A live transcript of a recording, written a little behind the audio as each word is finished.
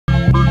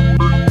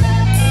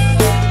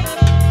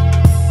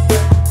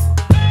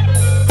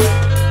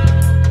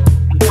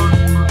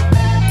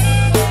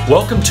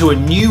Welcome to a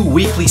new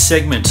weekly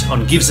segment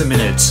on Gives a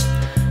Minute.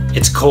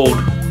 It's called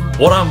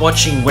What I'm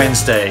Watching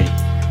Wednesday,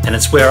 and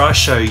it's where I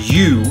show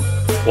you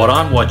what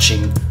I'm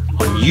watching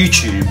on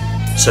YouTube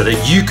so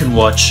that you can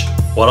watch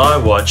what I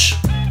watch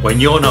when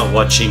you're not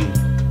watching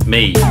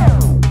me.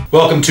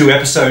 Welcome to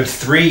episode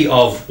 3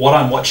 of What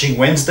I'm Watching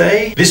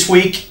Wednesday. This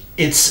week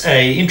it's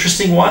an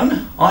interesting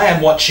one. I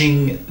am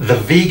watching the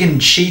vegan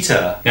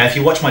Cheetah. Now if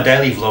you watch my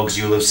daily vlogs,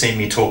 you'll have seen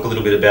me talk a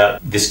little bit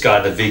about this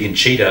guy, the vegan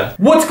Cheetah.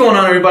 What's going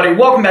on, everybody?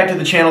 Welcome back to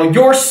the channel,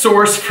 your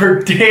source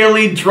for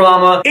daily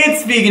drama.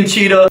 It's Vegan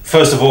Cheetah.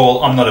 First of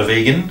all, I'm not a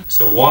vegan,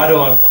 so why do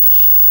I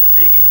watch a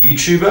vegan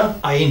YouTuber?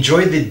 I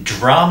enjoy the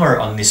drama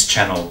on this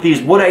channel.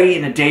 These what I eat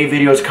in a day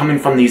videos coming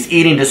from these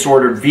eating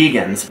disordered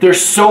vegans, they're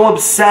so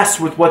obsessed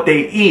with what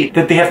they eat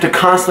that they have to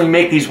constantly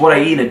make these what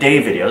I eat in a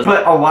day videos.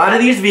 But a lot of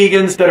these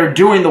vegans that are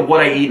doing the what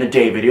I eat in a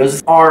day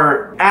videos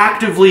are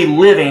actively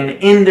living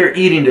in their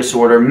eating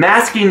disorder,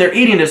 masking their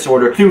eating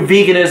disorder through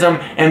veganism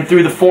and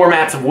through the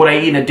formats of what I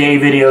eat in a day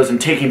videos and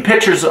taking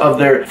pictures of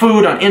their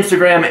food on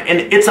Instagram,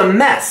 and it's a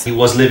mess. He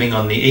was living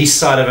on the east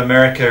side of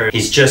America.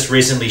 He's just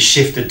recently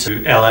shifted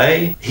to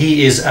LA.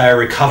 He is a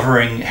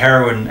recovering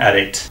heroin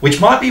addict,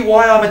 which might be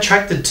why I'm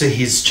attracted to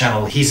his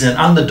channel. He's an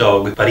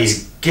underdog, but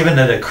he's given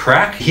it a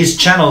crack. His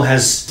channel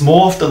has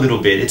morphed a little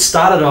bit. It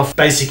started off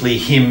basically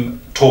him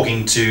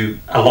talking to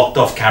a locked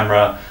off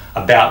camera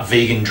about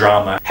vegan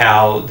drama,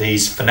 how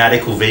these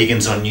fanatical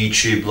vegans on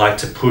YouTube like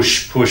to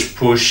push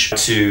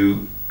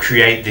to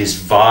create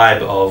this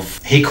vibe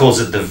of, he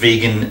calls it the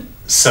vegan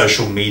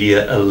social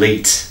media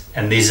elite.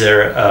 And these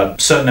are a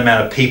certain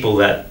amount of people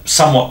that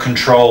somewhat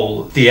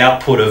control the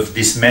output of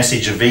this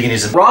message of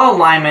veganism. Raw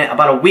Alignment,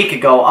 about a week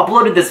ago,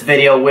 uploaded this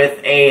video with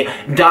a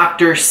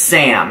Dr.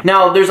 Sam.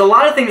 Now, there's a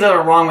lot of things that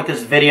are wrong with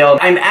this video.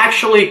 I'm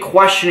actually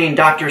questioning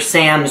Dr.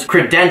 Sam's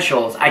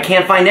credentials. I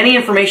can't find any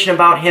information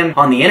about him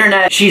on the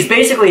internet. She's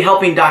basically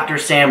helping Dr.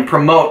 Sam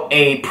promote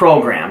a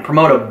program,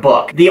 promote a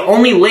book. The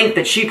only link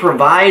that she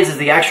provides is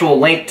the actual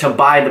link to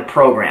buy the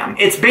program.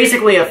 It's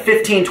basically a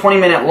 15-20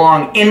 minute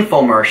long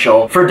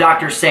infomercial for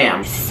Dr. Sam.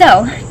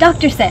 So,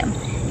 Dr. Sam,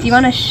 do you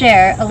want to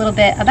share a little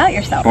bit about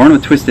yourself? Born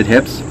with twisted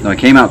hips, so I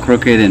came out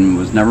crooked and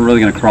was never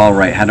really going to crawl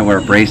right. Had to wear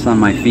a brace on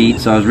my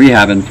feet, so I was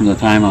rehabbing from the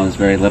time I was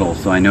very little,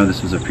 so I know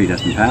this was a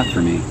predestined path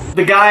for me.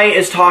 The guy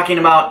is talking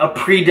about a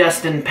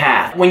predestined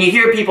path. When you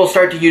hear people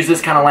start to use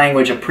this kind of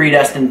language, a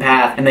predestined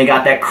path, and they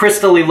got that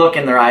crystally look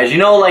in their eyes, you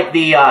know, like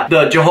the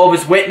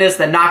Jehovah's Witness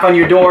that knock on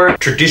your door?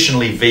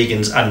 Traditionally,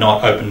 vegans are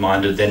not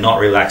open-minded. They're not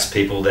relaxed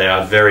people. They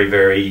are very,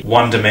 very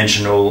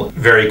one-dimensional,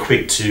 very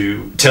quick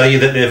to tell you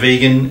that they're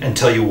vegan and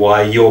tell you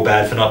why you're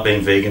bad for not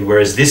being vegan.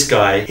 Whereas this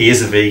guy, he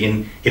is a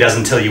vegan. He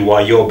doesn't tell you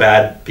why you're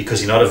bad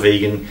because you're not a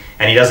vegan,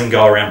 and he doesn't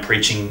go around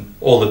preaching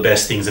all the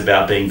best things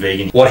about being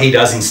vegan. What he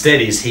does instead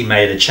is he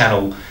made a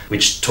channel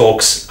which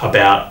talks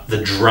about the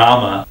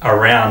drama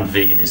around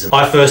veganism.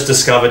 I first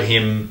discovered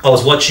him, I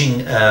was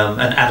watching an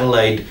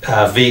Adelaide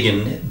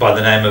vegan by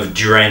the name of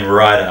Durain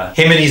Ryder.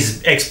 Him and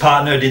his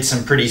ex-partner did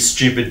some pretty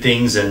stupid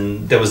things,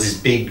 and there was this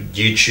big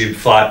YouTube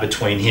fight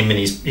between him and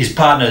his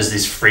partner is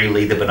this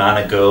Freely, the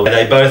banana girl.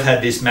 They both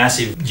had this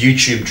massive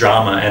YouTube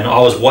drama, and I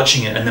was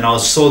watching it, and then I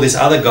saw this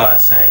other guy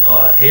saying,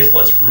 oh, here's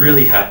what's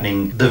really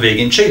happening, the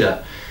vegan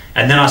Cheetah.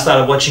 And then I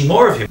started watching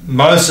more of him.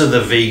 Most of the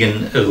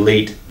vegan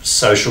elite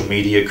social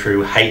media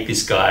crew hate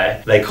this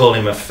guy. They call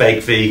him a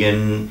fake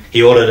vegan.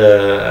 He ordered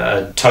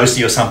a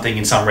toasty or something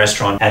in some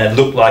restaurant, and it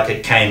looked like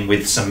it came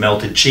with some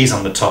melted cheese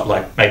on the top,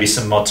 like maybe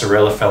some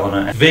mozzarella fell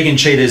on it. Vegan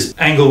Cheetah's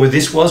angle with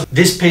this was,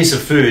 this piece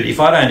of food, if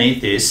I don't eat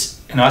this,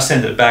 and I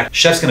send it back,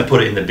 chef's gonna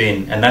put it in the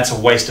bin, and that's a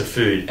waste of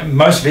food. And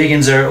most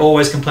vegans are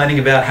always complaining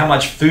about how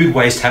much food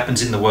waste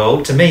happens in the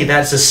world. To me,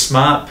 that's a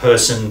smart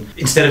person.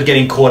 Instead of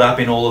getting caught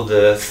up in all of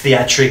the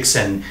theatrics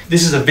and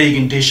this is a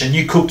vegan dish and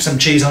you cooked some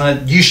cheese on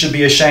it, you should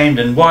be ashamed,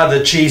 and why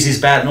the cheese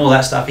is bad and all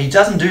that stuff. He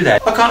doesn't do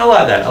that. I kind of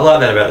like that. I like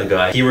that about the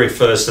guy. He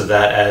refers to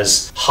that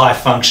as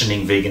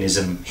high-functioning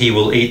veganism. He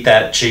will eat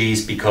that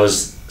cheese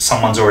because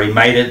someone's already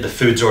made it, the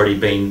food's already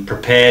been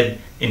prepared,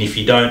 and if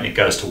you don't, it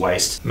goes to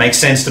waste. Makes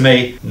sense to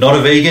me. Not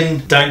a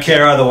vegan, don't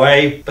care either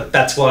way, but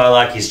that's why I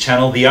like his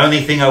channel. The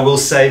only thing I will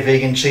say,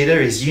 Vegan Cheetah,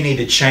 is you need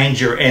to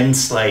change your end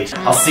slate.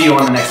 I'll see you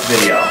on the next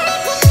video.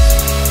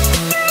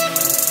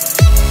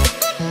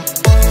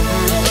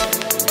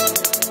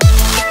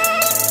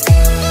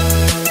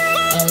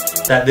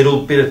 That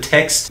little bit of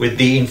text with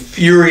the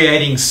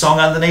infuriating song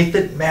underneath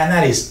it, man,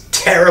 that is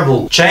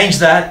terrible. Change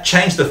that,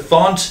 change the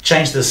font,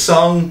 change the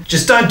song.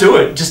 Just don't do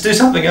it. Just do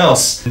something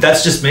else.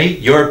 That's just me.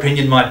 Your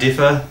opinion might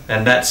differ,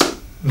 and that's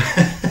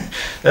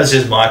that's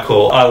just my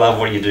call. I love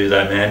what you do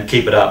though, man.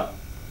 Keep it up.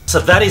 So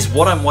that is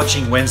What I'm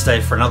Watching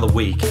Wednesday for another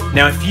week.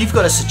 Now, if you've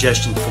got a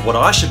suggestion for what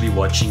I should be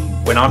watching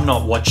when I'm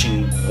not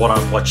watching What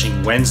I'm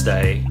Watching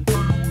Wednesday,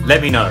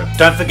 let me know.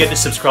 Don't forget to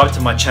subscribe to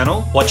my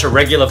channel, watch a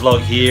regular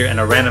vlog here and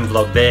a random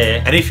vlog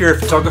there. And if you're a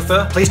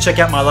photographer, please check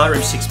out my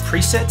Lightroom 6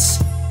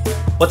 presets.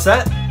 What's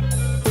that?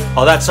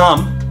 Oh, that's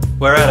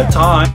we're out of time.